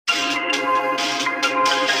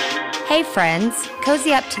Hey friends,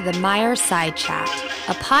 cozy up to the Meyer Side Chat,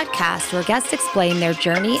 a podcast where guests explain their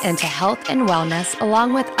journey into health and wellness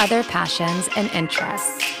along with other passions and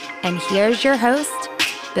interests. And here's your host,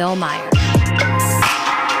 Bill Meyer.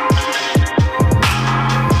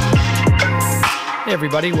 Hey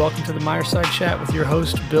everybody, welcome to the Meyer Side Chat with your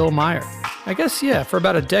host, Bill Meyer. I guess, for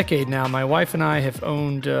about a decade now, my wife and I have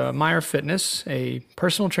owned Meyer Fitness, a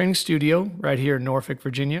personal training studio right here in Norfolk,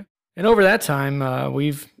 Virginia. And over that time,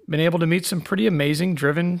 we've been able to meet some pretty amazing,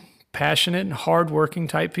 driven, passionate, and hardworking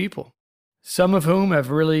type people. Some of whom have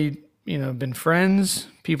really, been friends,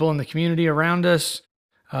 people in the community around us,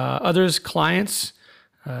 others clients,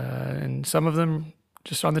 and some of them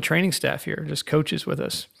just on the training staff here, just coaches with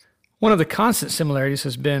us. One of the constant similarities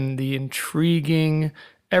has been the intriguing,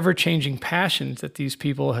 ever-changing passions that these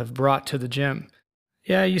people have brought to the gym.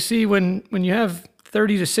 Yeah, you see, when you have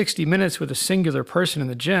 30 to 60 minutes with a singular person in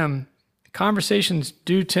the gym, conversations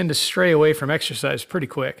do tend to stray away from exercise pretty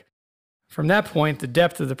quick. From that point, the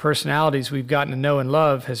depth of the personalities we've gotten to know and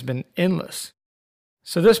love has been endless.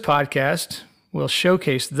 So this podcast will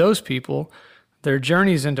showcase those people, their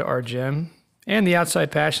journeys into our gym, and the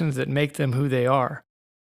outside passions that make them who they are.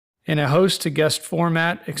 In a host-to-guest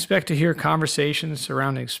format, expect to hear conversations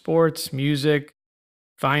surrounding sports, music,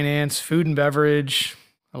 finance, food and beverage,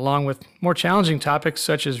 along with more challenging topics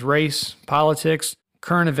such as race, politics,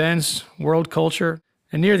 current events, world culture.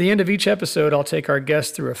 And near the end of each episode, I'll take our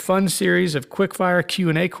guests through a fun series of quick-fire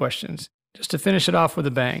Q&A questions, just to finish it off with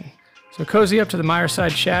a bang. So cozy up to the Meyer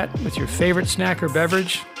Side Chat with your favorite snack or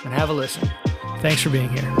beverage, and have a listen. Thanks for being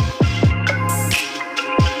here.